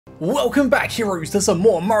Welcome back, heroes, to some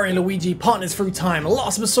more Mario and Luigi Partners Through Time.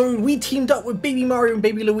 Last episode, we teamed up with Baby Mario and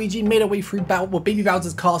Baby Luigi, made our way through Baby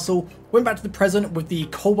Bowser's castle, went back to the present with the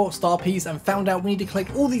Cobalt Star Piece, and found out we need to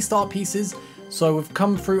collect all these star pieces. So we've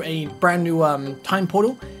come through a brand new time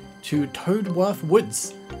portal to Toadworth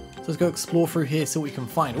Woods. So let's go explore through here, see what we can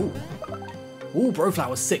find. Ooh,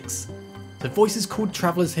 Broflower 6. The voices called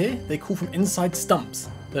travelers here, they call from inside stumps.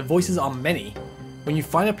 Their voices are many. When you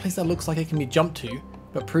find a place that looks like it can be jumped to,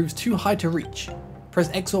 but proves too high to reach, press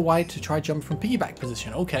X or Y to try jump from piggyback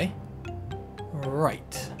position. Okay.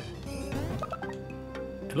 Right.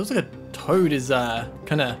 It looks like a toad is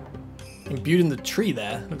kind of imbued in the tree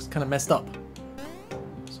there. Looks kind of messed up.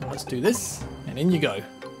 So let's do this, and in you go.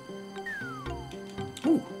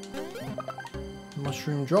 Ooh.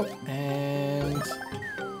 Mushroom drop, and...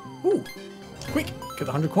 Ooh. Quick, get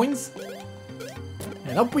the 100 coins.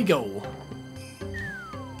 And up we go.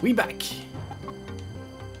 We back.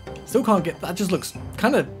 Still can't get, that just looks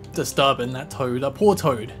kind of disturbing, that toad, that poor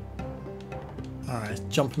toad. Alright, let's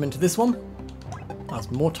jump him into this one. There's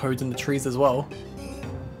more toads in the trees as well.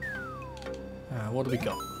 What do we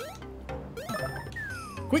got?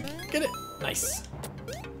 Quick, get it! Nice.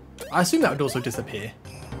 I assume that would also disappear.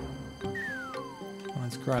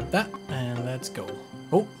 Let's grab that and let's go.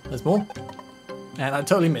 Oh, there's more. And I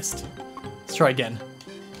totally missed. Let's try again.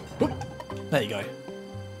 Oop, there you go.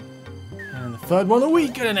 And the third one, oh, we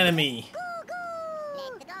get an enemy!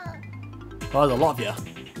 Oh, there's a lot of you.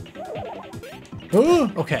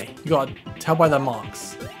 Oh, okay, you gotta tell by their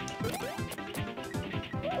marks.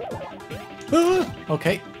 Oh,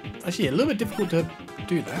 okay, it's actually a little bit difficult to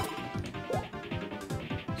do that.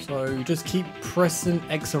 So just keep pressing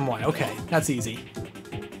X and Y. Okay, that's easy.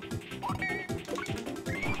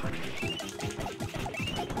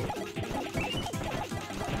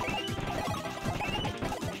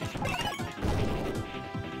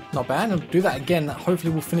 Not bad, I'll do that again.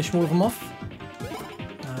 Hopefully we'll finish more of them off.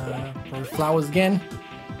 Throw flowers again.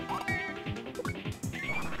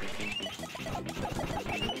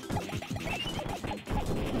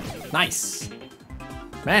 Nice!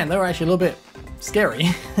 Man, they were actually a little bit scary.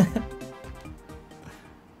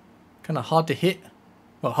 Kind of hard to hit.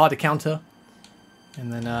 Well, hard to counter.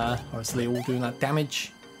 And then obviously all doing that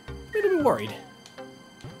damage. A little bit worried.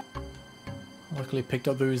 Luckily picked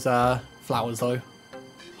up those flowers though.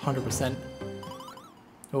 100%.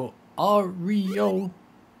 Oh, Ario.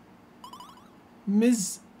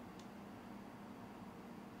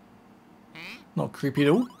 Not creepy at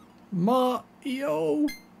all. Mario.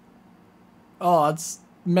 Oh, it's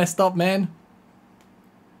messed up, man.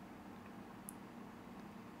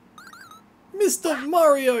 Mr.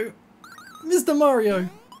 Mario. Mr. Mario.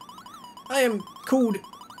 I am called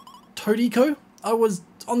Toadico. I was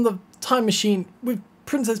on the time machine with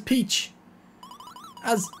Princess Peach.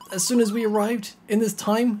 As soon as we arrived in this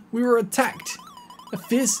time, we were attacked. A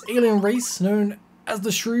fierce alien race known as the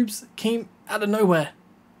Shroobs came out of nowhere.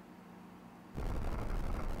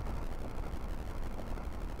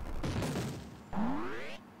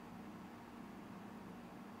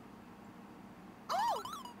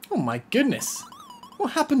 Oh my goodness.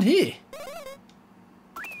 What happened here?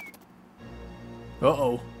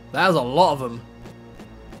 Uh-oh. There's a lot of them.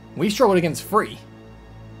 We struggled against 3.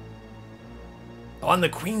 Oh, and the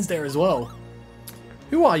Queen's there as well.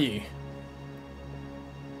 Who are you?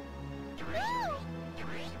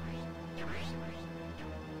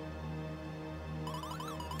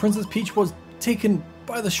 Princess Peach was taken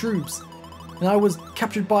by the Shroobs, and I was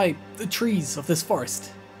captured by the trees of this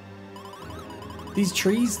forest. These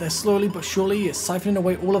trees, they're slowly but surely siphoning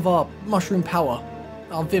away all of our mushroom power.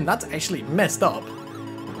 Our Vim, that's actually messed up.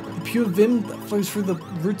 The pure Vim that flows through the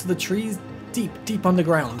roots of the trees, deep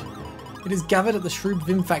underground. It is gathered at the Shroob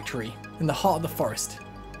Vim factory, in the heart of the forest.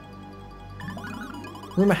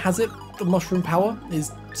 Rumor has it, the mushroom power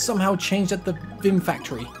is somehow changed at the Vim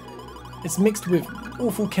factory. It's mixed with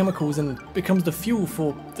awful chemicals and becomes the fuel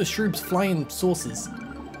for the Shroob's flying saucers.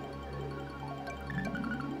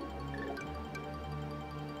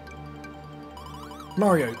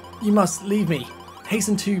 Mario, you must leave me.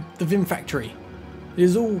 Hasten to the Vim factory. It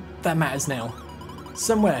is all that matters now.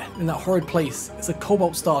 Somewhere in that horrid place is a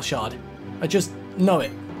Cobalt Star shard. I just know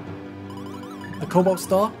it. The Cobalt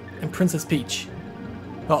Star and Princess Peach.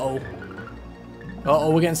 Uh-oh. Uh-oh,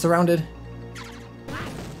 we're getting surrounded.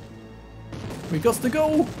 We got to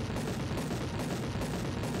go!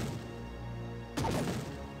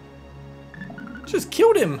 Just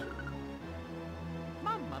killed him!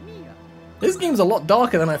 This game's a lot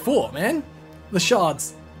darker than I thought, man. The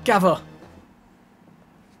shards. Gather.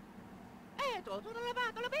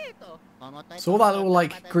 So all that little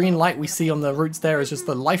like green light we see on the roots there is just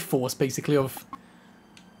the life force basically of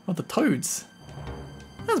the toads.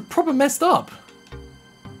 That's proper messed up.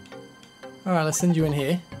 Alright, let's send you in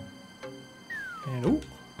here. And ooh.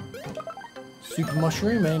 Super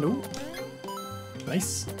mushroom and ooh.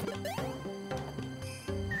 Nice.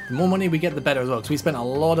 The more money we get the better as well, because we spent a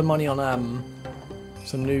lot of money on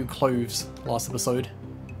some new clothes last episode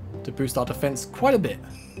to boost our defense quite a bit.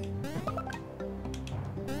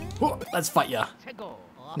 Oh, let's fight ya.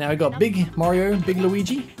 Now we got Big Mario, Big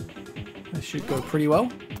Luigi. That should go pretty well.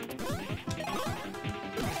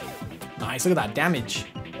 Nice, look at that damage.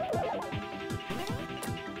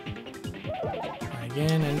 Try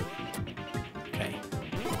again and... Okay.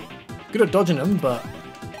 Good at dodging them, but...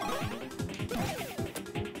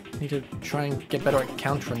 Need to try and get better at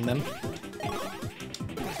countering them.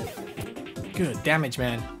 Good damage,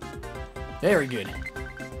 man. Very good.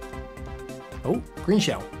 Oh, green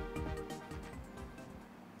shell.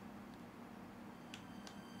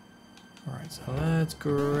 Alright, so let's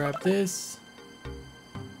grab this.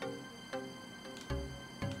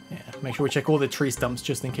 Yeah, make sure we check all the tree stumps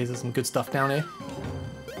just in case there's some good stuff down here.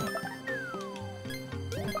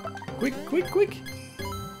 Quick, quick, quick!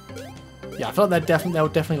 Yeah, I feel like they'll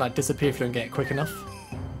definitely like disappear if you don't get it quick enough.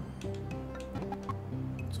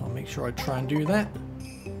 So I'll make sure I try and do that.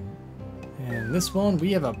 And this one,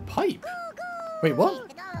 we have a pipe. Wait,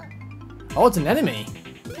 what? Oh, it's an enemy.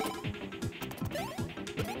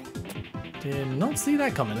 Did not see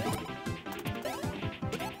that coming.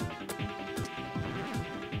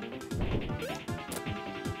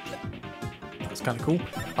 That's kind of cool.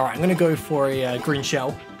 Alright, I'm going to go for a green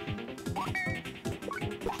shell.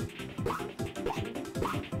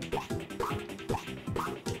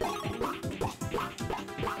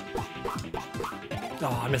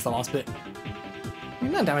 Oh, I missed the last bit. I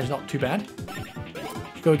mean, that damage is not too bad.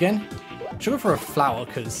 Go again. Should go for a flower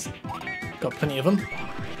because got plenty of them.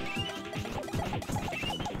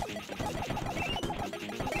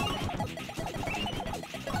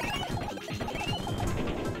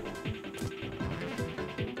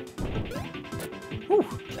 Whew.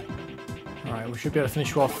 Alright, we should be able to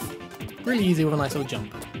finish you off really easy with a nice little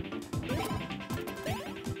jump.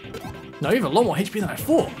 No, you have a lot more HP than I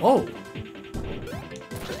thought. Oh.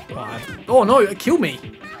 Oh no, it killed me.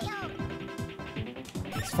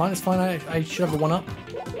 It's fine, it's fine. I should have a 1-up.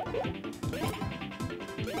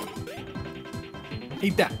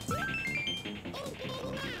 Eat that.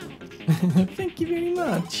 Thank you very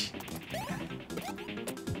much.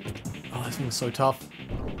 Oh, this one's so tough.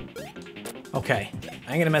 Okay,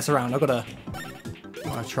 I ain't gonna mess around. I gotta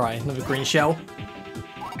try another green shell.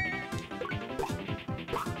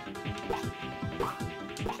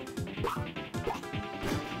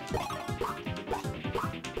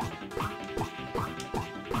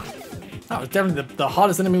 That was definitely the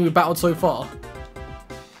hardest enemy we've battled so far.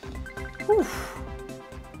 Whew.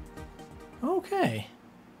 Okay.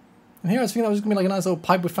 And here I was thinking that was going to be like a nice little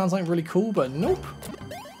pipe. We found something really cool, but nope.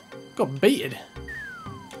 Got baited.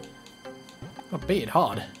 Got baited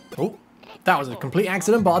hard. Oh, that was a complete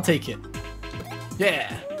accident, but I'll take it.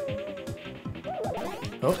 Yeah.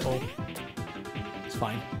 Uh-oh. It's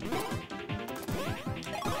fine.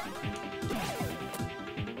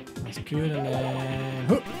 That's good, and then...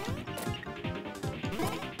 Huh.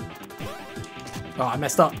 Oh, I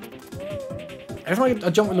messed up. Every time I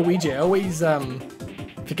jump with Luigi, I always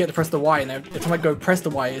forget to press the Y, and every time I go press the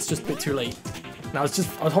Y, it's just a bit too late. And I was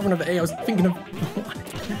hovering over A, I was thinking of...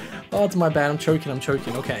 Oh, it's my bad, I'm choking,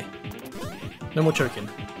 okay. No more choking.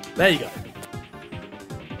 There you go.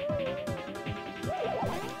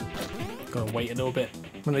 Gotta wait a little bit.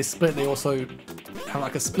 When they split, they also have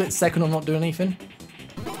like a split second of not doing anything.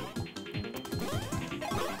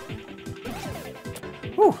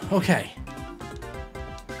 Whew, okay.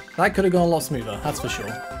 That could have gone a lot smoother, that's for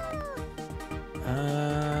sure.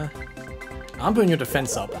 I'm putting your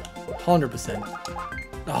defense up, 100%.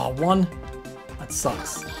 Oh, 1? That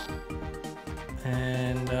sucks.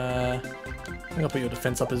 And I think I'll put your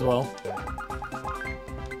defense up as well.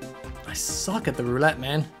 I suck at the roulette,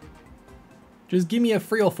 man. Just give me a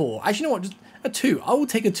 3 or 4. Actually, you know what? Just a 2. I will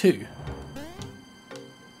take a 2.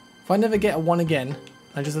 If I never get a 1 again,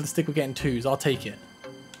 I just have to stick with getting 2s. I'll take it.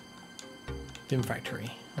 Dim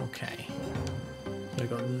Factory. Okay. So we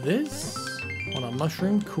got this. On a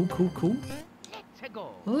mushroom. Cool, cool, cool.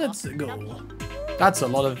 Let's go. That's a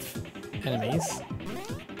lot of enemies.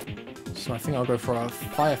 So I think I'll go for a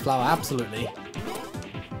fire flower. Absolutely.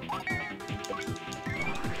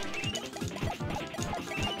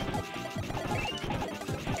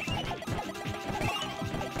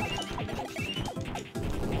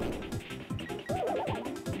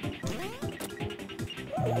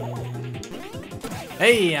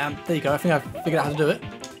 Hey, there you go. I think I figured out how to do it.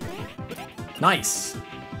 Nice.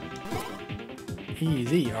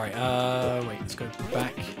 Easy. All right. Wait. Let's go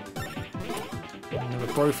back.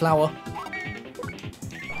 Another bro flower.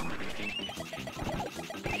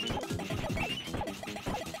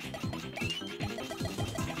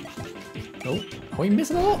 Oh, are we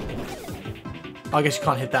missing a lot? Oh, I guess you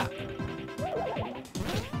can't hit that.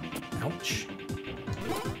 Ouch.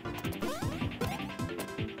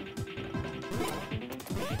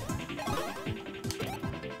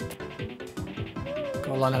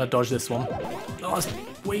 Gotta learn how to dodge this one. Oh, it's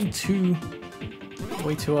way too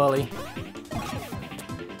early.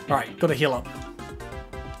 Alright, gotta heal up.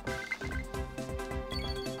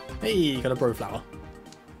 Hey, got a bro flower.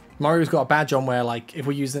 Mario's got a badge on where, like, if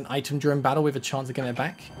we use an item during battle, we have a chance of getting it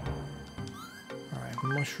back. Alright,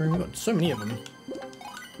 mushroom. We've got so many of them. Yeah,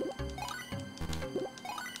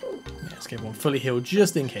 let's get one fully healed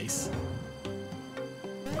just in case.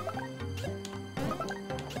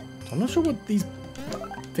 I'm not sure what these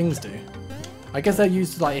things do. I guess they're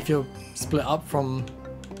used, like, if you're split up from,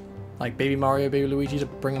 like, Baby Mario, Baby Luigi to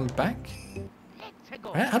bring them back.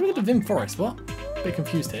 How do we get to Vim Forest? What? A bit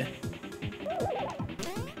confused here.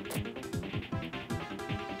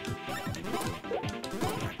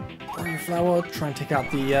 Flower, try and take out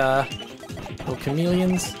the little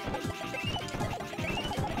chameleons.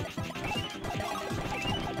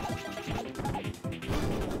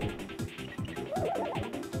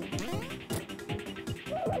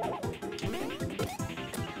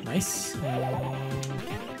 Nice.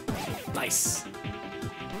 Nice.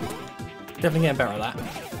 Definitely getting better at that.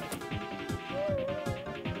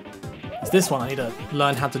 It's this one I need to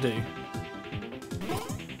learn how to do.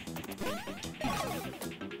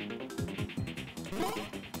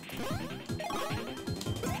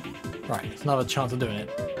 Right, it's another chance of doing it.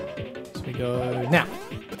 So we go now.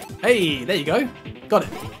 Hey, there you go. Got it.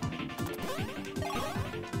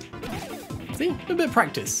 See, a little bit of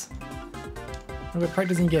practice. A little bit of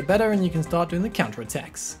practice and you get better and you can start doing the counter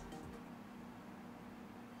attacks.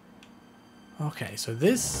 Okay, so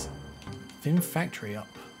this Vim Factory up.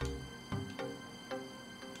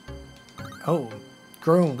 Oh,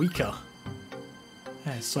 growing weaker.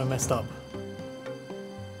 That is so messed up.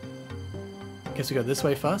 Guess we go this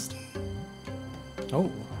way first. Oh.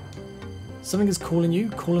 Something is calling you.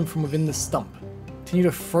 Calling from within the stump. Continue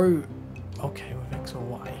to throw... Okay, with X or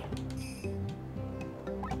Y.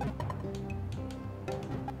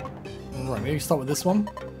 Right, maybe start with this one.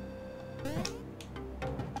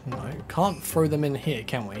 No, can't throw them in here,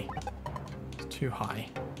 can we? It's too high.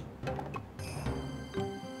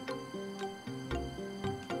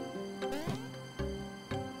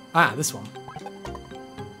 Ah, this one.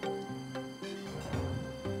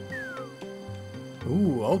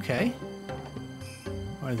 Ooh, okay.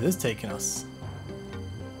 Where is this taking us?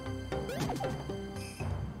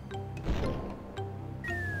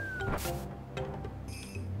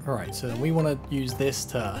 Alright, so we want to use this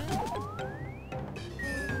to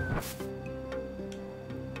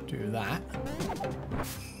do that.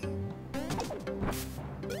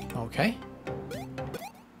 Okay.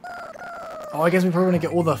 Oh, I guess we probably want to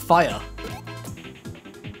get all the fire.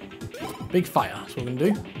 Big fire, that's what we're going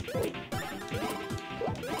to do.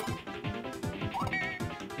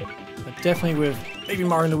 Definitely with Baby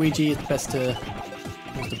Mario and Luigi, it's best to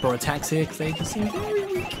use the bro attacks here because they just seem very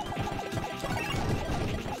weak.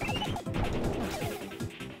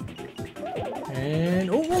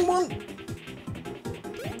 And oh, wrong one!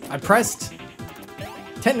 I pressed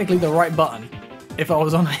technically the right button if I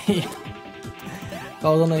was on a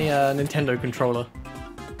Nintendo controller.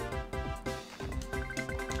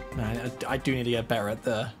 Man, I do need to get better at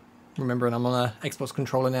remembering I'm on a Xbox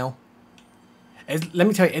controller now. Let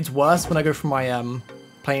me tell you, it's worse when I go from my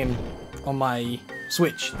playing on my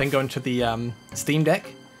Switch than going to the Steam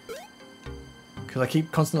Deck, because I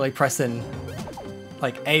keep constantly pressing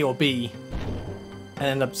like A or B and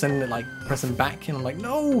end up sending it like pressing back, and I'm like,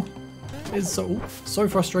 no, it's so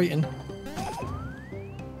frustrating.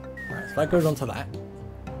 Alright, so that goes onto that.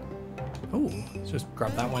 Oh, let's just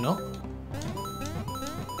grab that, why not?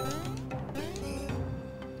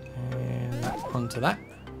 And that onto that.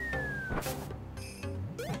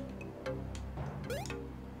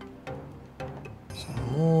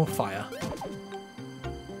 More fire.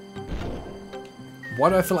 Why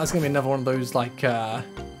do I feel like it's going to be another one of those, like,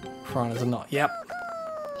 piranhas or not? Yep.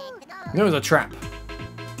 It was a trap.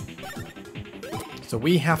 So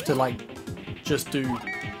we have to, like, just do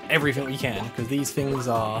everything we can, because these things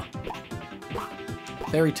are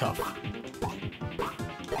very tough.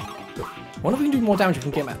 I wonder if we can do more damage if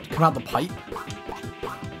we can come out the pipe.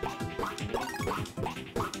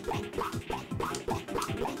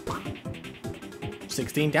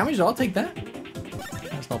 16 damage, I'll take that.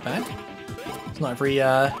 That's not bad. It's not every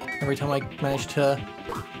time I manage to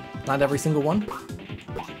land every single one.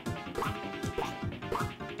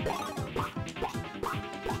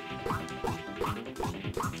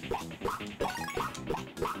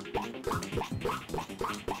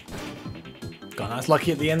 Got nice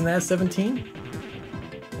lucky at the end there, 17.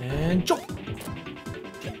 And jump!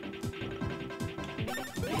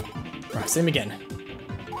 Right, same again.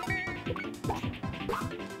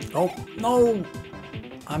 Oh, no!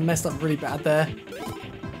 I messed up really bad there.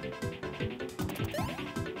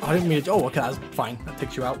 Oh, I didn't mean to... Oh, okay, that's fine. That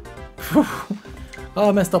takes you out. Oh,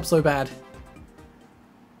 I messed up so bad.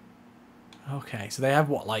 Okay, so they have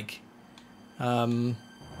what, like...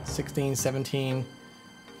 16, 17,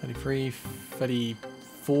 33,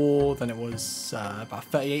 34, then it was about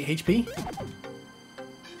 38 HP.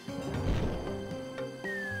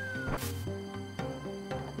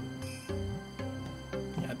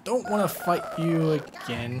 Don't want to fight you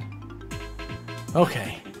again.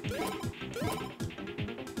 Okay.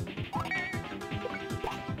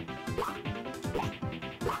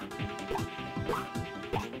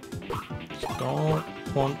 Just don't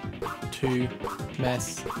want to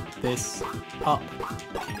mess this up.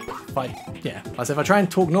 Fight. Yeah. As if I try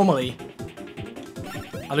and talk normally,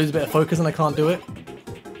 I lose a bit of focus and I can't do it.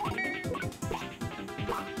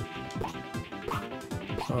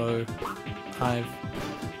 So I've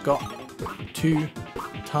got to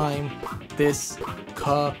time this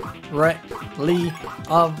correctly,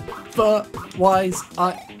 otherwise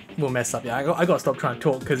I will mess up. Yeah, I got to stop trying to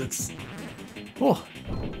talk because it's... Oh,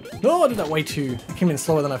 no, I did that way too. I came in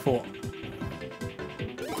slower than I thought.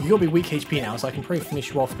 You gotta be weak HP now, so I can probably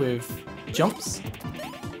finish you off with jumps.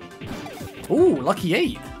 Ooh, lucky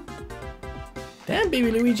 8. Damn, baby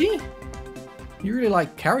Luigi. You really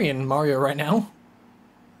like carrying Mario right now.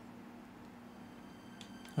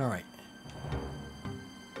 Alright.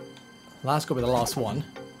 Last gotta be the last one.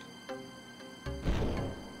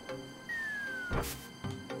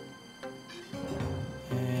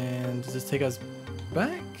 And does this take us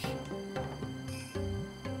back?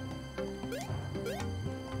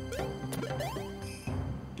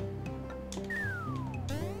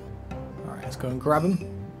 Alright, let's go and grab him.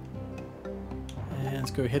 And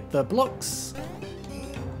let's go hit the blocks.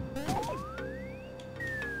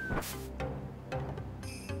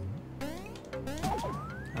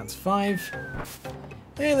 That's 5.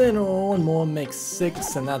 And then one more makes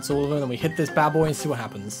 6, and that's all of them. Then we hit this bad boy and see what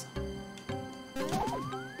happens.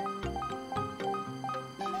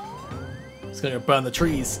 It's gonna burn the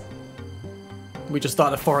trees. We just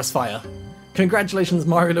started a forest fire. Congratulations,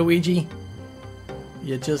 Mario Luigi.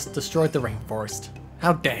 You just destroyed the rainforest.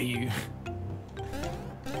 How dare you?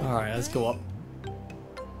 Alright, let's go up.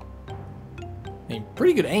 I mean,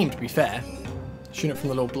 pretty good aim, to be fair. Shooting it from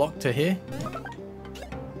the little block to here.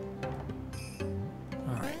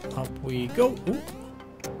 Alright, up we go. Ooh.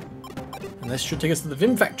 And this should take us to the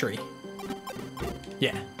Vim factory.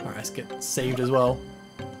 Yeah, alright, let's get saved as well.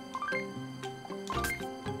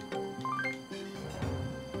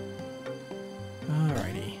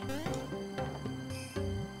 Alrighty.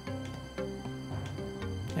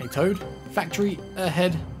 Hey Toad, factory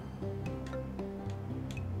ahead.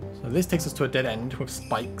 So this takes us to a dead end with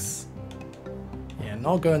spikes. Yeah,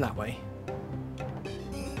 not going that way.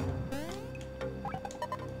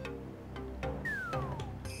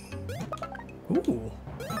 Ooh.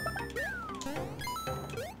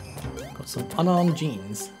 Got some unarmed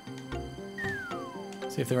jeans.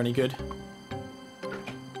 See if they're any good.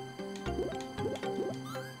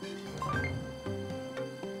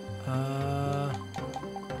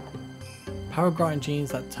 Power grind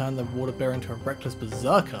jeans that turn the water bear into a reckless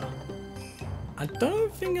berserker. I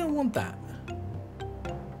don't think I want that.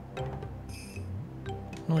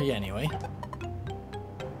 Not yet, anyway.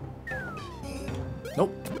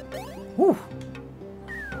 Nope. Whew.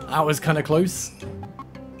 That was kind of close.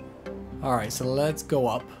 Alright, so let's go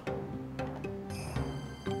up.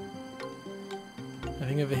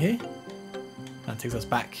 Anything over here? That takes us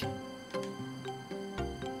back.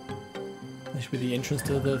 This should be the entrance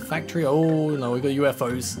to the factory. Oh no, we got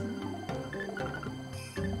UFOs.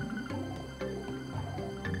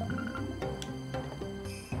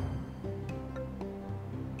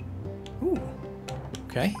 Ooh.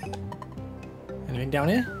 Okay. Anything down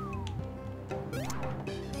here?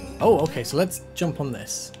 Oh, okay, so let's jump on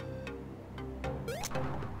this.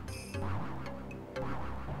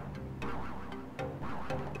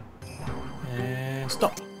 And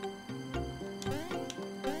stop.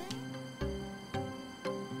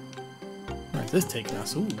 Where's this taking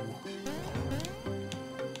us? Ooh.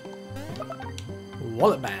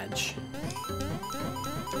 Wallet badge.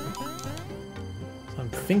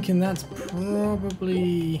 thinking that's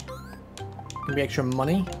probably gonna be extra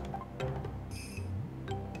money.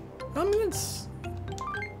 I mean, it's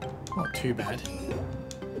not too bad.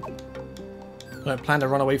 I don't plan to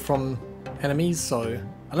run away from enemies, so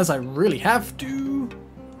unless I really have to.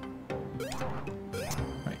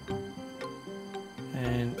 Right.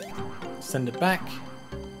 And send it back.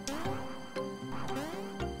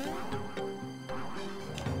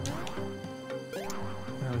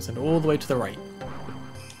 And send it all the way to the right.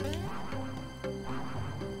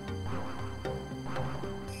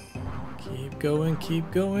 Keep going,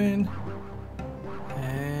 keep going.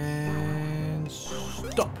 And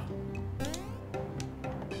stop.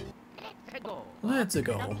 Let's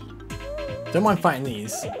go. Don't mind fighting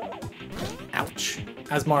these. Ouch.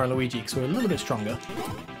 As Mario and Luigi, because we're a little bit stronger.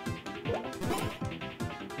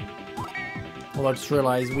 Although I just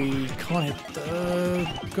realised we can't hit the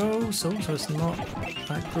go, so it's not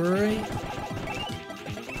that great.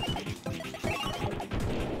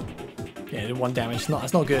 Yeah, it did 1 damage.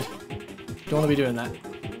 That's not good. Don't want to be doing that.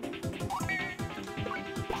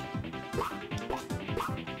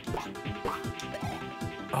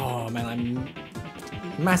 Oh man, I'm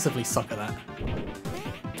massively suck at that.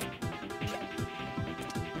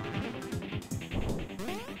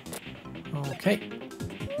 Okay.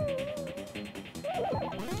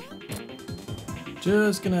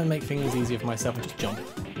 Just gonna make things easier for myself and just jump.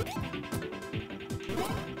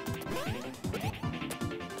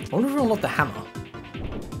 I wonder if I unlock the hammer.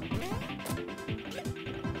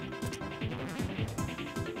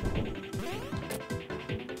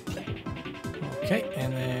 Okay,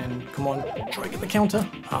 and then come on, try to get the counter.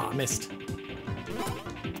 Ah, I missed.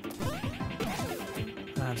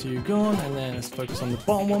 That's you gone, and then let's focus on the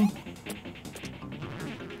bottom one.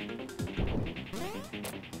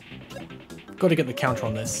 Got to get the counter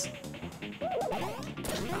on this.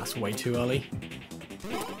 That's way too early.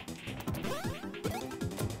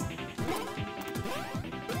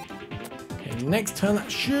 Okay, next turn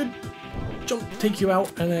that should take you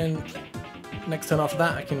out, and then next turn after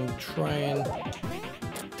that I can try and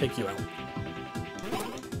take you out.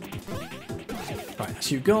 Right,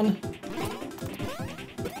 that's you gone.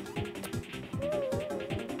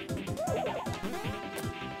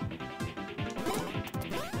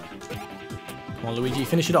 Come on, Luigi,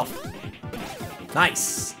 finish it off.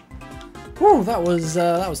 Nice. Whew, that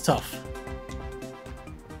was tough.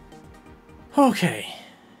 Okay.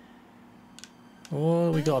 What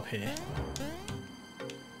do we got up here?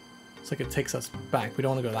 Looks like it takes us back. We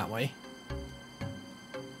don't want to go that way.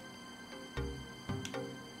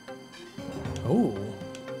 Oh.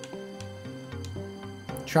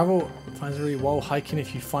 Travel advisory while hiking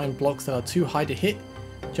if you find blocks that are too high to hit.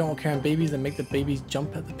 Jump while carrying babies and make the babies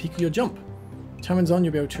jump at the peak of your jump. Turns on,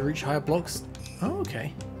 you'll be able to reach higher blocks. Oh,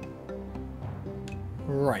 okay.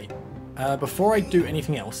 Right. Before I do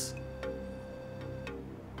anything else,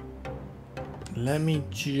 let me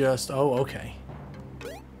just... Oh, okay.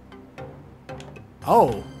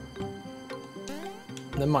 Oh!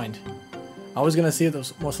 Never mind. I was going to see if there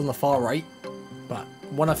was what's on the far right, but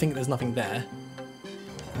one, I think there's nothing there.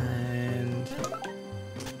 And...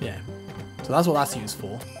 yeah. So that's what that's used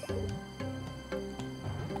for.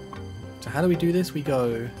 So how do we do this? We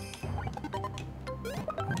go...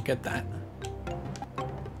 get that.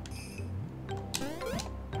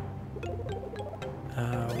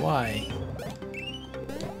 Why?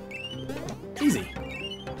 Easy.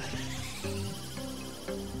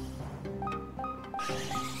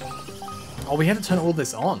 Oh, we had to turn all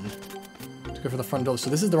this on to go for the front door. So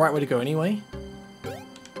this is the right way to go anyway.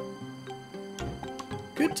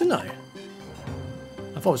 Good to know.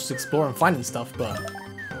 I thought I was just exploring, finding stuff, but...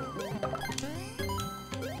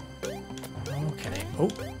 okay. Oh,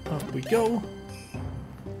 up we go.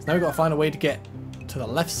 So now we've got to find a way to get to the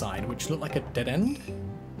left side, which looked like a dead end.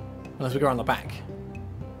 Unless we go around the back.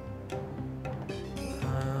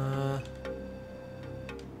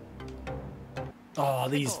 Oh,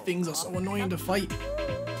 these things are so annoying to fight.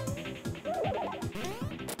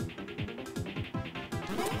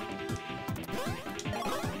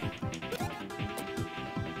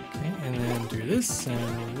 Okay, and then do this,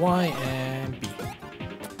 and Y and B.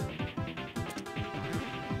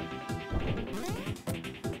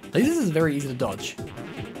 This is very easy to dodge.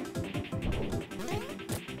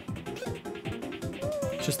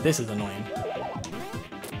 It's just this is annoying.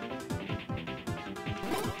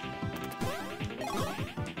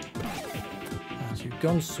 As you've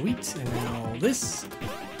gone sweet, and now this.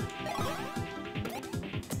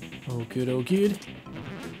 Oh good, oh good.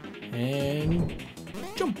 And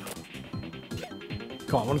jump.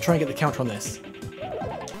 Come on, I want to try and get the counter on this.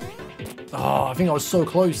 Oh, I think I was so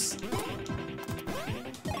close.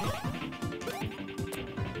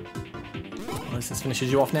 unless this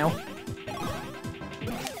finishes you off now.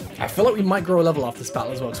 I feel like we might grow a level after this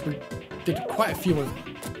battle as well, because we did quite a few of,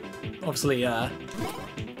 obviously,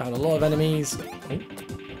 found a lot of enemies,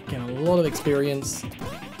 getting a lot of experience.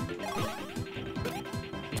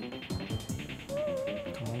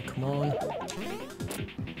 Come on.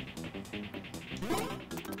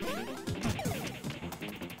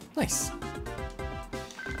 Nice.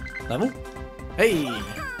 Level? Hey!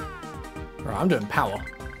 Right, I'm doing power.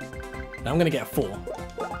 Now I'm gonna get a 4.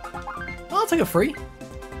 I'll take a 3.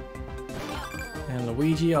 And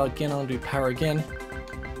Luigi, again, I'll do power again.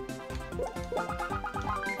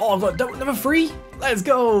 Oh, I've got number 3! Let's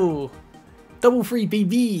go! Double 3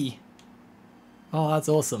 BB! Oh, that's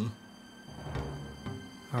awesome.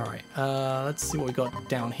 Alright, let's see what we got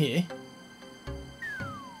down here.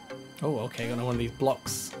 Oh, okay, got one of these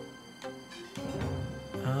blocks.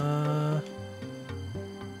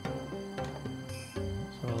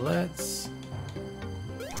 So let's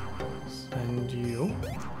send you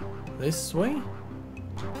this way.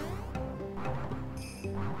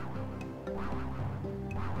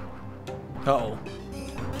 Uh-oh.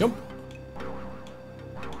 Jump!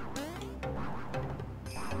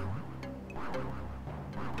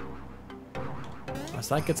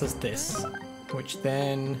 So that gets us this, which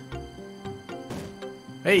then...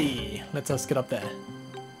 Hey! Lets us get up there.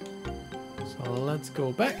 So let's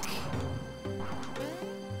go back.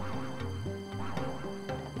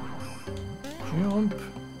 Jump.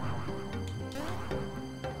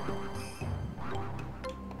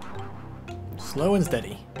 Slow and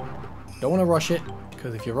steady. Don't want to rush it,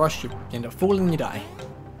 because if you rush, you end up falling and you die.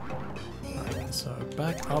 Alright, so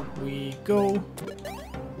back up we go.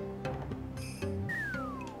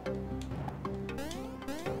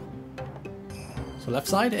 So left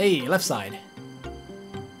side? Hey, left side.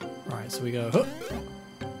 Alright, so we go... Huh.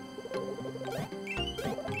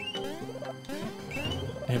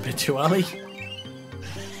 A bit too early.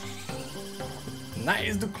 And that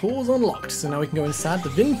is the claws unlocked, so now we can go inside the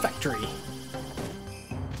Vin factory.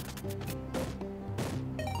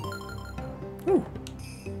 Ooh.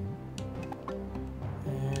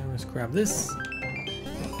 And let's grab this.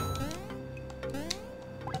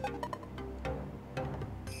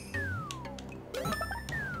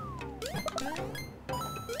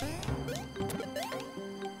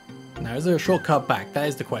 Now, is there a shortcut back? That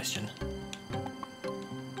is the question.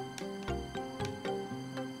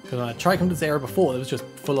 Because when I tried to come to this area before, it was just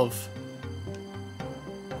full of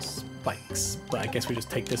spikes. But I guess we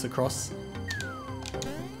just take this across.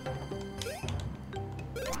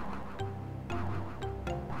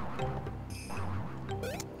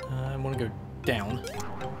 I want to go down.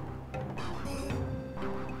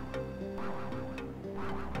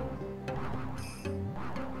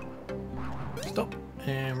 Stop.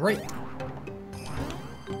 And right.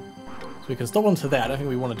 So we can stop onto that. I don't think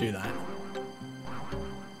we want to do that.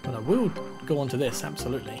 But I will go onto this,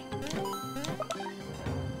 absolutely.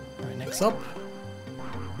 Alright, next up.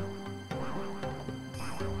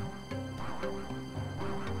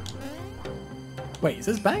 Wait, is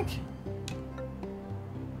this back?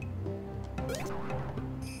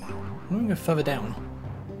 I'm going to go further down.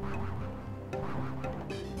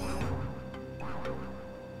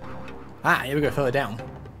 Ah, here we go, further down.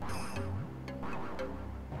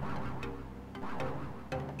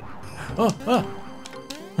 Oh, oh!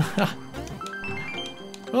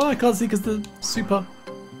 Oh, I can't see because the super.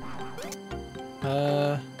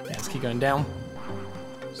 Yeah, let's keep going down.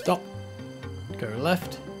 Stop. Go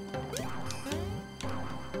left.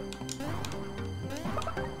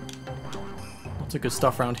 Lots of good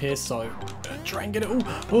stuff around here, so try and get it.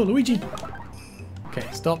 Oh, oh, Luigi! Okay,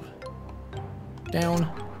 stop. Down.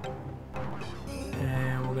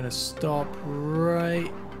 And we're gonna stop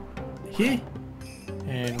right here.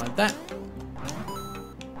 And like that.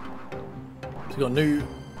 So we got new.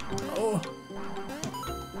 Oh.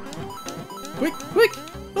 Quick, quick!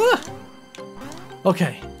 Ah!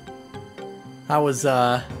 Okay. That was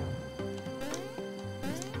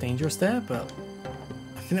dangerous there, but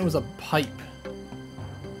I think there was a pipe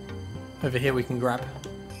over here we can grab.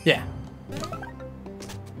 Yeah.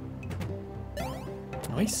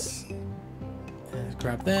 Nice. Let's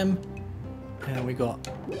grab them. And we got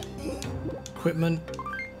equipment.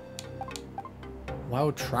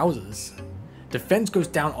 Wild trousers. Defense goes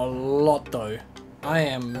down a lot though. I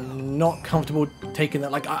am not comfortable taking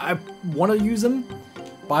that. Like, I want to use them,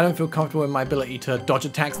 but I don't feel comfortable in my ability to dodge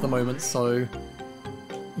attacks at the moment. So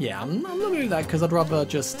yeah, I'm not going to do that because I'd rather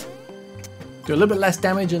just do a little bit less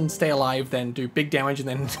damage and stay alive than do big damage and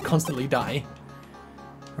then constantly die.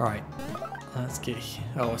 Alright, let's get,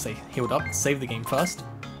 oh, I say healed up. Save the game first.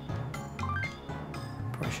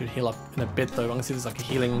 Probably I should heal up in a bit though, unless there's like a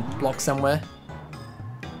healing block somewhere.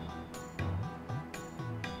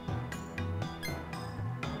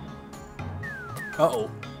 Uh-oh.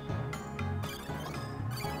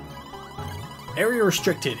 Area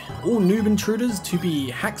restricted. All noob intruders to be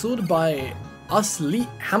hacksawed by us elite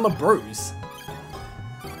hammer bros.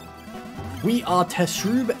 We are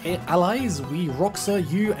Teshrub allies. We Roxa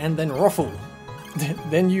you and then Ruffle.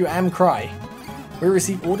 Then you cry. We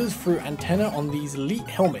receive orders through antenna on these elite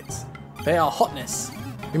helmets. They are hotness.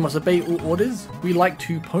 We must obey all orders. We like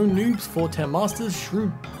to pwn noobs for their masters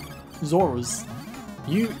Shrub Zoras.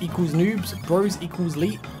 You equals noobs, bros equals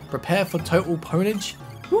elite. Prepare for total pwnage.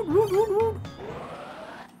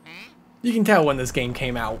 You can tell when this game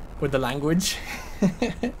came out with the language.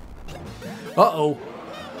 Uh-oh.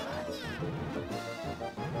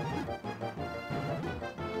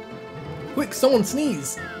 Quick, someone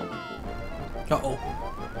sneeze. Uh-oh.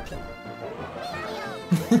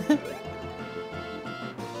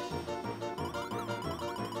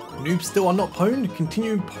 Noobs still are not pwned.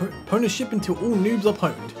 Continue pwnership until all noobs are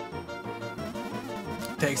pwned.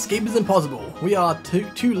 To escape is impossible. We are too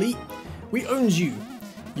elite. We owns you.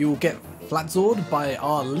 You will get flatzawed by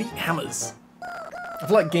our elite hammers. I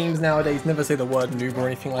feel like games nowadays never say the word noob or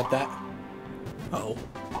anything like that. Uh-oh.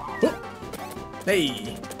 Oh.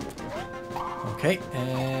 Hey. Okay,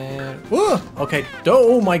 and... Whoa! Okay,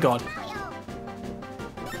 oh my god.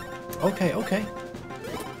 Okay, okay.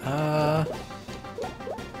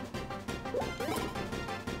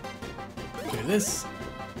 Do this.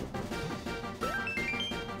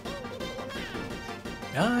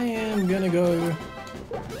 I am gonna go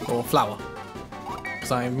for flower.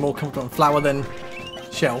 Because I'm more comfortable on flower than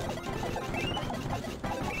shell.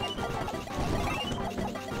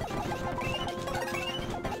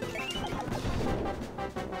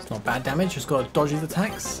 It's not bad damage, just gotta dodge these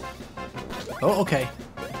attacks. Oh, okay.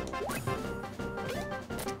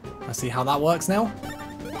 I see how that works now.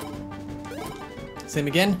 Same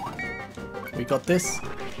again. We got this.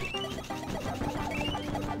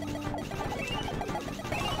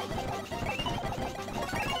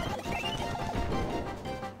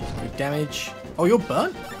 Good damage. Oh, you're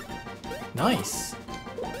burnt? Nice.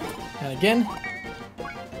 And again.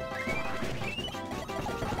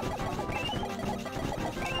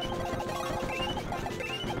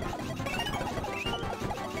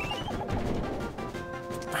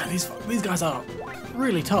 Man, these guys are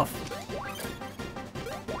really tough.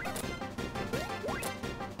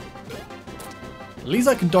 At least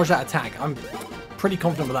I can dodge that attack. I'm pretty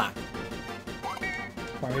confident with that.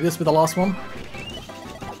 Right, maybe this with the last one.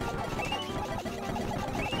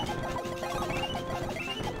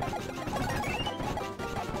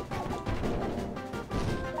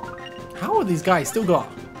 How are these guys still got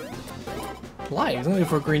lives? I'm going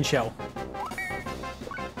for a green shell.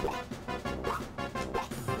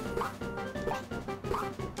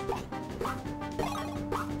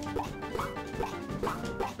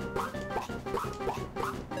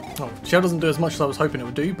 Oh, shell doesn't do as much as I was hoping it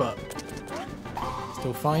would do, but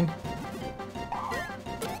still fine.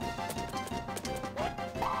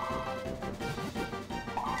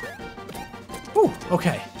 Ooh,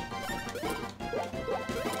 okay.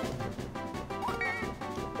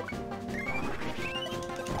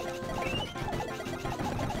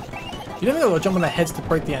 You don't think I'll jump on their heads to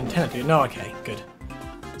break the antenna, do you? No, okay, good.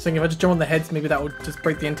 So if I just jump on the heads, maybe that would just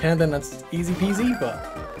break the antenna, then that's easy peasy, but...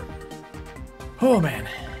 Oh man.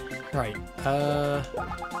 Right, oh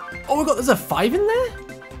we got, there's a 5 in there? I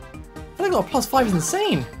think I got a +5 is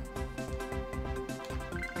insane.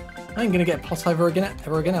 I ain't gonna get +5 ever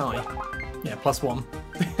again, am I? Yeah, +1.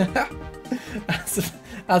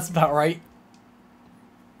 that's about right.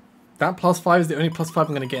 That +5 is the only +5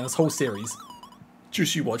 I'm gonna get in this whole series.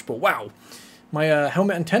 Just you watch, but wow. My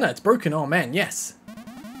helmet antenna, it's broken, oh man, yes.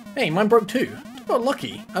 Hey, mine broke too. You got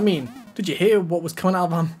lucky. I mean, did you hear what was coming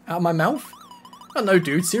out of my mouth? Oh no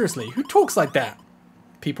dude, seriously, who talks like that?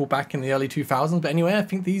 People back in the early 2000s, but anyway, I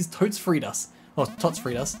think these totes freed us. Or tots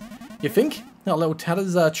freed us. You think? Our little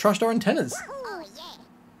tatters trashed our antennas. Oh, yeah.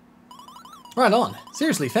 Right on.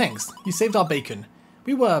 Seriously, thanks. You saved our bacon.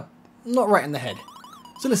 We were not right in the head.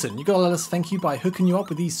 So listen, you gotta let us thank you by hooking you up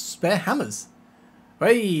with these spare hammers.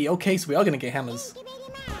 Hey, okay, so we are gonna get hammers.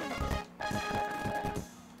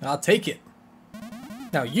 I'll take it.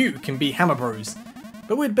 Now you can be hammer bros.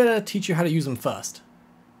 But we'd better teach you how to use them first.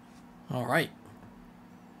 Alright.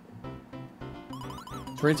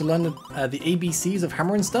 Ready to learn the ABCs of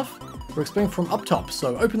hammer and stuff? We're explaining from up top,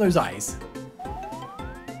 so open those eyes.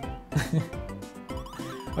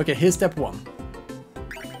 Okay, here's step 1.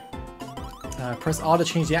 Press R to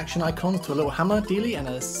change the action icons to a little hammer dealy and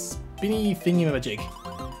a spinny thingy-majig.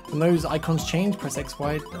 When those icons change, press X,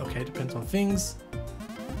 Y. Okay, depends on things.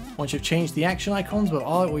 Once you've changed the action icons with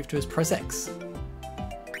R, all you have to do is press X.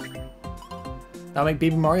 That'll make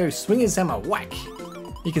Baby Mario swing his hammer, whack!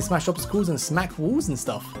 He can smash obstacles and smack walls and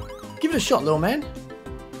stuff. Give it a shot, little man.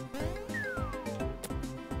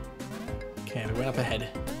 Okay, we went up ahead.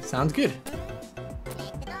 Sounds good.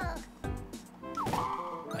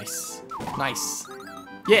 Nice. Nice.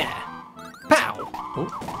 Yeah! Pow! Oh.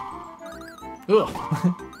 Ugh.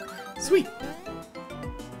 Sweet.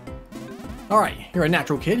 Alright, you're a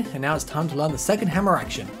natural kid, and now it's time to learn the second hammer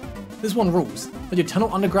action. This one rules. Let your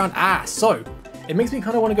tunnel underground. So it makes me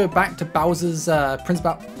kind of want to go back to Bowser's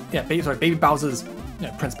Baby Bowser's,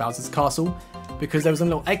 Prince Bowser's castle, because there was some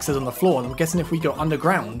little X's on the floor, and I'm guessing if we go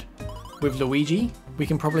underground with Luigi, we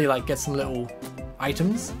can probably like get some little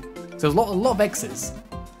items. So there's a lot of X's.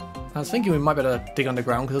 I was thinking we might be able to dig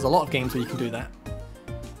underground because there's a lot of games where you can do that.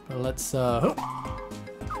 But let's oh.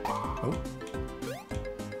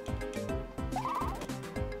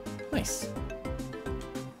 Nice.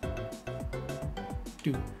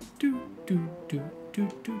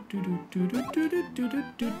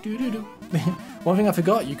 One thing I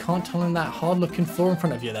forgot, you can't tunnel in that hard looking floor in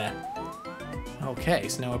front of you there. Okay,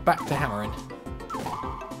 so now we're back to hammering.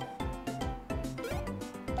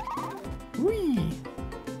 Whee!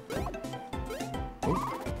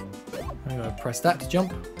 Oh. I'm gonna press that to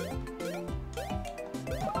jump.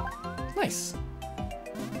 Nice.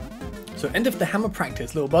 So end of the hammer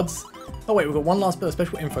practice, little buds. Oh wait, we've got one last bit of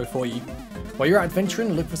special info for you. While you're out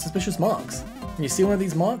adventuring, look for suspicious marks. When you see one of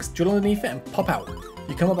these marks, drill underneath it and pop out. If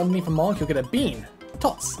you come up underneath a mark, you'll get a bean.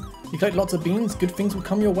 TOADS. You collect lots of beans, good things will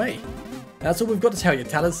come your way. That's all we've got to tell you,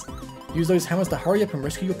 Tallers. Use those hammers to hurry up and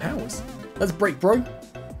rescue your pals. Let's break, bro.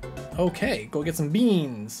 Okay, go get some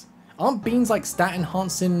beans. Aren't beans like stat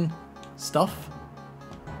enhancing stuff?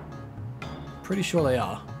 Pretty sure they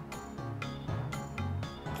are.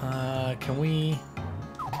 Can we...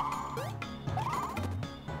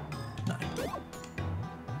 No.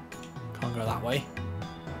 Can't go that way.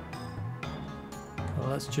 Well,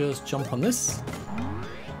 let's just jump on this.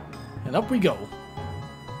 And up we go.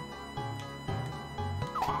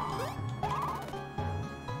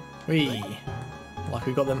 Whee! Like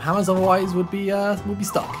we got them hammers, otherwise would be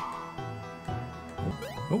stuck.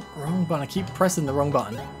 Oh, wrong button. I keep pressing the wrong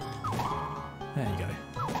button. There you go.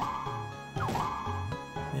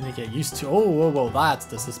 Then you get used to. Oh, whoa, that's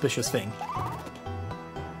the suspicious thing.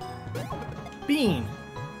 Bean.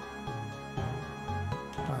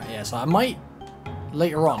 All right, yeah. So I might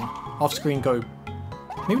later on, off screen, go.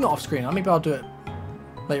 Maybe not off screen. Maybe I'll do it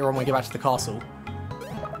later on when we get back to the castle.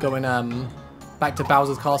 Going back to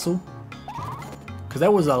Bowser's castle. Because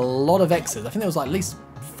there was a lot of X's. I think there was like at least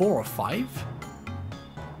 4 or 5.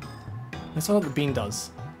 Let's see what the bean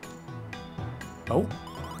does. Oh.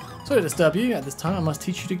 Sorry to disturb you. At this time I must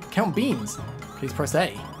teach you to count beans. Please press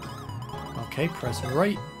A. Okay, press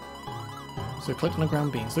right. So collect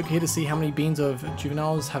underground beans. Look here to see how many beans of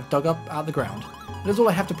juveniles have dug up out of the ground. That's all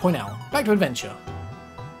I have to point out. Back to adventure.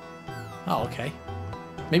 Oh, okay.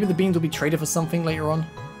 Maybe the beans will be traded for something later on.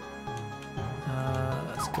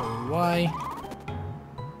 Let's go Y.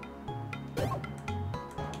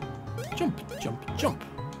 Jump, jump, jump.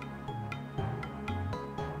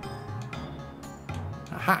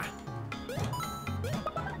 Aha.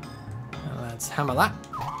 Now let's hammer that.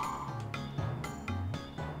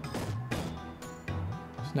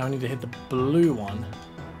 So now I need to hit the blue one.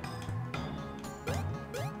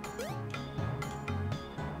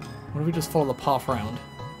 What if we just follow the path around?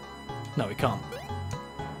 No, we can't.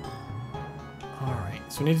 Alright,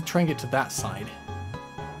 so we need to try and get to that side.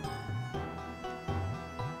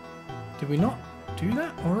 Did we not do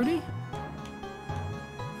that already?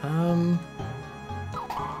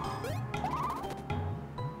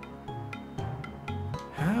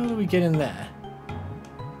 How do we get in there?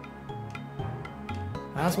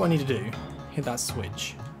 That's what I need to do. Hit that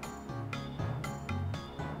switch.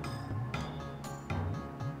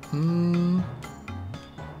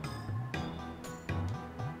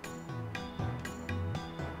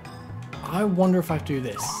 I wonder if I have to do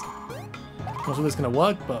this. Not sure this is going to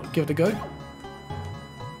work, but give it a go.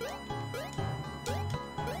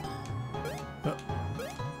 Oh.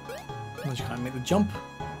 Unless you can't make the jump.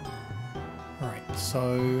 Alright,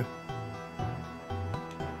 so...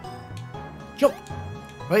 Jump!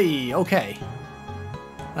 Hey, okay.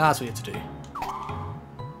 That's what you have to do.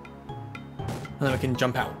 And then we can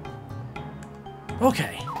jump out.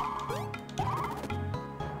 Okay.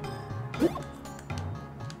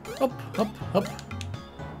 Up, up, up.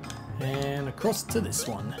 And across to this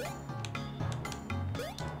one.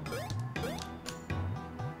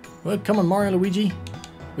 Well, come on, Mario, Luigi.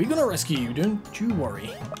 We're gonna rescue you, don't you worry.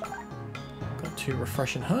 Got 2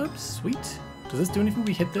 refreshing herbs, sweet. Does this do anything if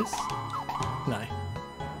we hit this? No.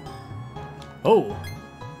 Oh!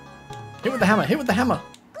 Hit with the hammer, hit with the hammer!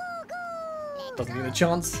 Doesn't give it a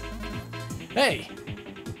chance. Hey!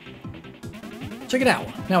 Check it out.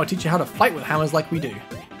 Now I'll teach you how to fight with hammers like we do.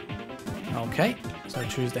 Okay, so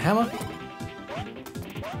choose the hammer.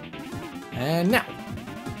 And now,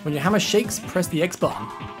 when your hammer shakes, press the X button.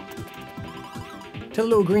 Tell the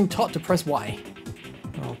little green tot to press Y.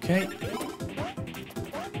 Okay.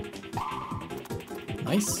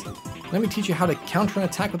 Nice. Let me teach you how to counter an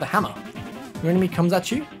attack with the hammer. Your enemy comes at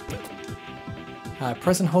you.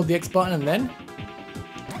 Press and hold the X button and then...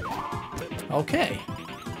 Okay.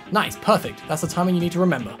 Nice, perfect. That's the timing you need to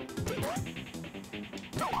remember.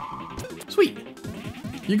 Sweet.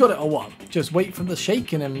 You got it or what? Just wait for the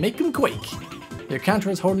shake and then make them quake. Your counter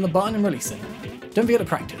is holding the button and releasing. Don't forget to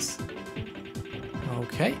practice.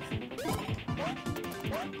 Okay.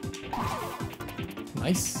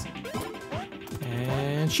 Nice.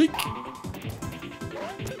 And shake.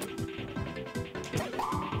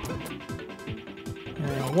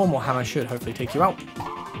 And one more hammer should hopefully take you out.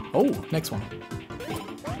 Oh, next one.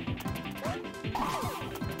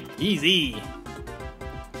 Easy.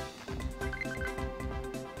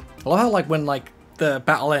 I love how like when like the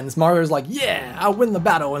battle ends, Mario's like, yeah, I'll win the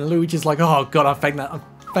battle, and Luigi's like, oh god, I'm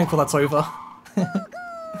thankful that's over.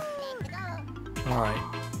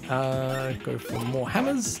 Alright, go for more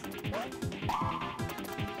hammers.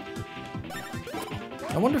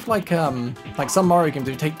 I wonder if like some Mario games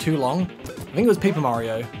do take too long. I think it was Paper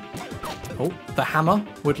Mario. Oh, the hammer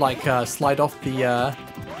would like slide off the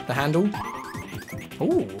handle.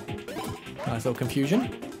 Oh, nice little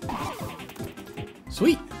confusion.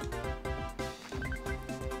 Sweet.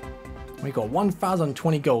 We got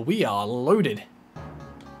 1,020 gold. We are loaded.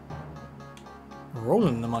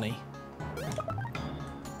 Rolling the money.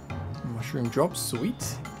 Mushroom drops,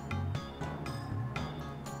 sweet.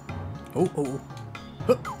 Oh, oh,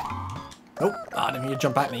 oh. Oh, I didn't mean to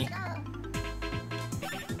jump at me.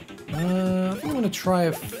 I think I'm gonna try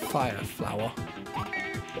a fire flower.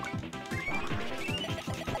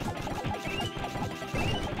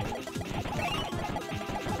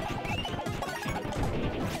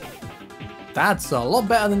 That's a lot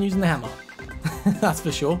better than using the hammer. That's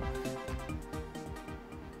for sure.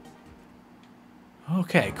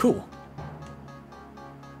 Okay, cool.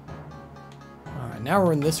 Alright, now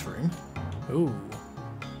we're in this room. Ooh.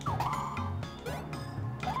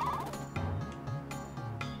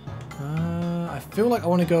 I feel like I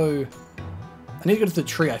want to go... I need to go to the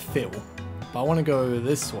tree, I feel. But I want to go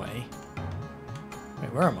this way.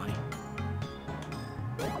 Wait, where am I?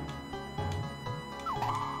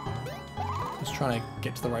 Just trying to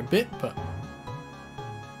get to the right bit, but...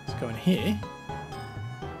 Let's go in here.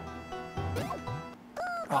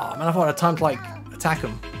 Oh man, I thought I had time to like attack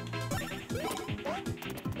him.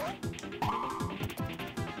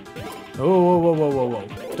 Oh, whoa, whoa, whoa, whoa, whoa.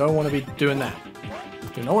 Don't want to be doing that.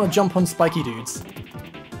 Do not want to jump on spiky dudes.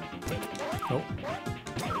 Oh.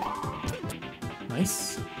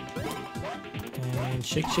 Nice. And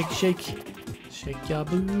shake, shake, shake. Shake your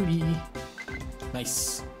booty.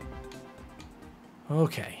 Nice.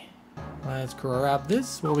 Okay. Let's grab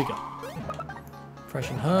this. What do we got?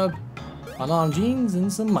 Fresh and herb. Unarmed jeans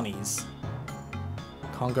and some monies.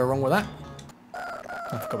 Can't go wrong with that.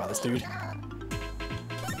 I forgot about this dude.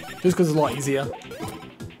 Just because it's a lot easier.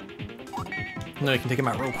 No, you can take him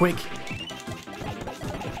out real quick.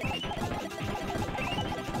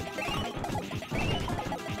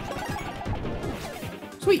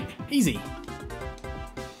 Sweet, easy.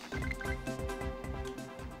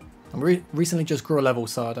 And we recently just grew a level,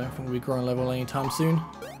 so I don't think we'll be growing a level anytime soon.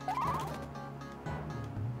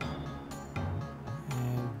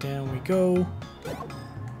 And down we go. So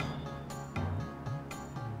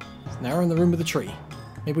now we're in the room with the tree.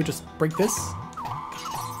 Maybe we just break this?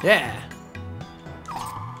 Yeah!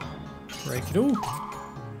 Break it all.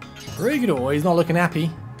 Break it all. He's not looking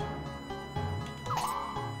happy.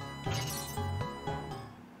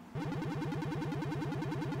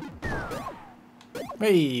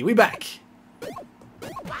 Hey, we back.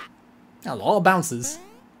 A lot of bounces.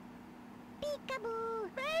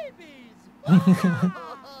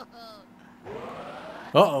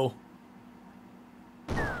 Uh-oh.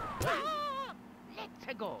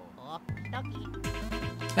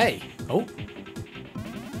 Hey. Oh.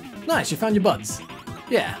 Nice, you found your buds.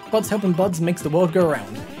 Yeah, buds helping buds makes the world go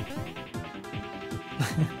around.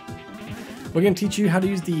 We're going to teach you how to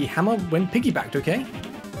use the hammer when piggybacked, okay?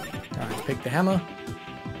 Alright, pick the hammer.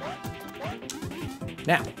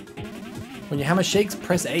 Now, when your hammer shakes,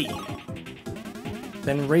 press A.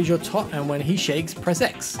 Then raise your top, and when he shakes, press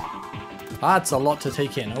X. That's a lot to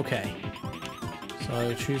take in. Okay.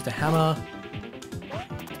 So choose the hammer.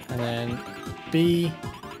 And then B.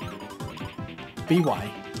 BY.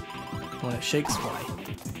 When it shakes, Y.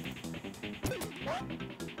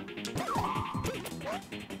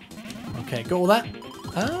 Okay, got all that?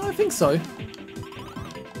 I think so.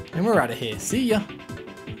 And we're out of here. See ya.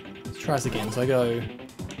 Let's try this again. So I go...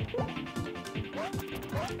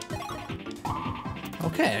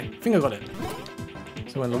 Okay, I think I got it.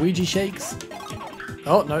 So when Luigi shakes...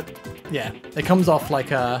 Oh, no. Yeah, it comes off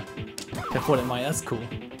like I thought it might. That's cool.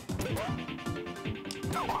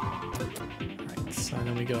 Right, so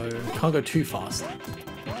then we go... Can't go too fast.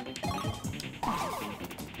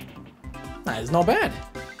 That is not bad.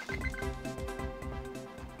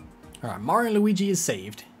 Alright, Mario and Luigi is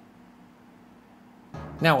saved.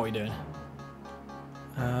 Now what are we doing?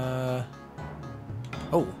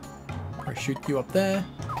 Oh. I'll shoot you up there.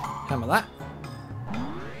 Hammer that.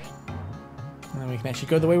 And then we can actually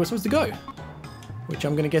go the way we're supposed to go. Which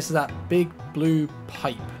I'm going to guess is that big blue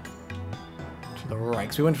pipe. To the right.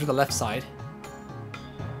 Because we went through the left side.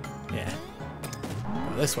 Yeah.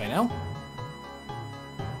 Go this way now.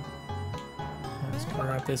 Let's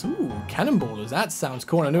grab this. Ooh, cannonballers. That sounds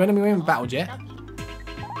cool. I know enemy we haven't battled yet.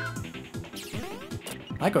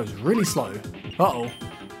 That goes really slow. Uh-oh.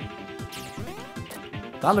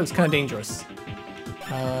 That looks kind of dangerous.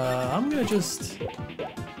 I'm going to just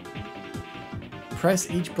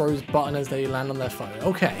press each bro's button as they land on their foe.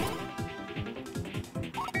 Okay.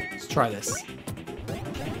 Let's try this.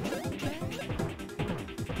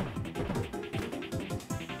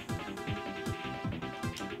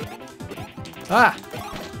 Ah!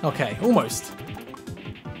 Okay, almost.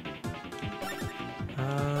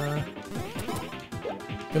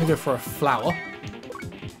 Gonna go for a flower.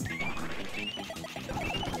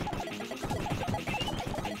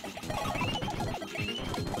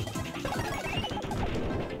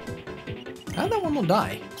 How did that one not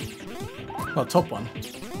die? Oh, top one.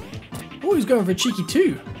 Oh, he's going for a cheeky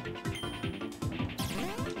 2.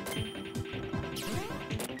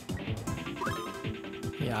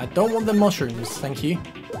 Yeah, I don't want the mushrooms, thank you.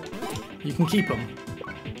 You can keep them.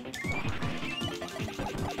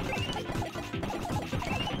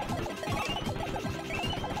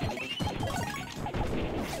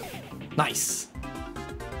 Nice.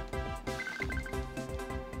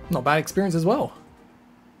 Not bad experience as well.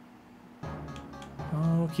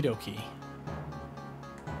 Okie dokie.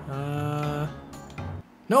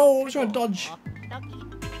 No, I was trying to dodge.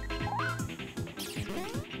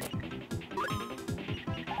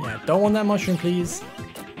 Yeah, don't want that mushroom, please.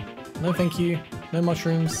 No, thank you. No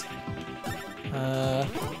mushrooms.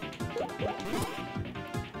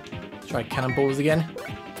 Try cannonballs again.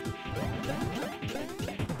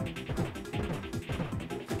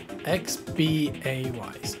 XBAY.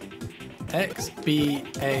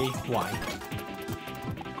 XBAY.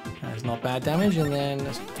 That is not bad damage, and then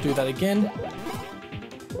let's do that again.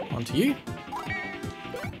 Onto you.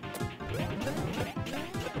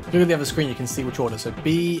 Look at the other screen, you can see which order. So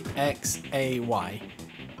BXAY.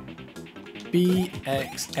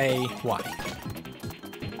 BXAY.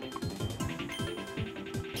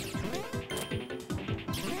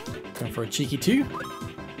 Going for a cheeky 2.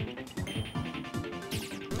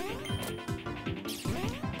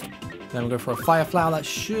 Then we'll go for a fire flower. That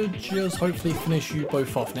should just hopefully finish you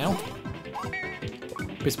both off now.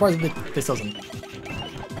 Be surprised if this doesn't.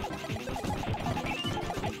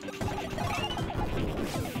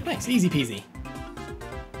 Nice, easy peasy.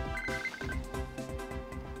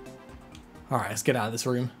 Alright, let's get out of this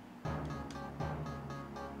room.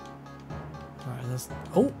 Alright, let's...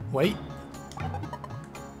 Oh, wait.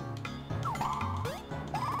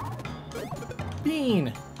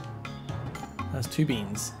 Bean! That's 2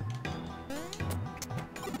 beans.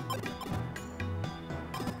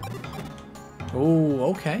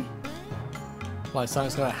 Oh, okay. Like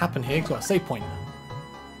something's gonna happen here. It's got a save point.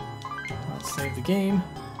 Let's save the game.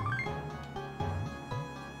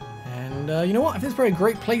 And you know what? I think it's probably a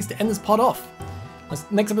great place to end this part off.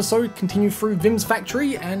 Next episode, continue through Vim's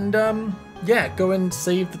factory and yeah, go and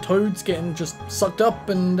save the toads getting just sucked up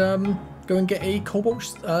and go and get a Cobalt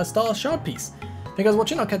Star Shard piece. Thank you guys for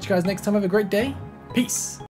watching. I'll catch you guys next time. Have a great day. Peace.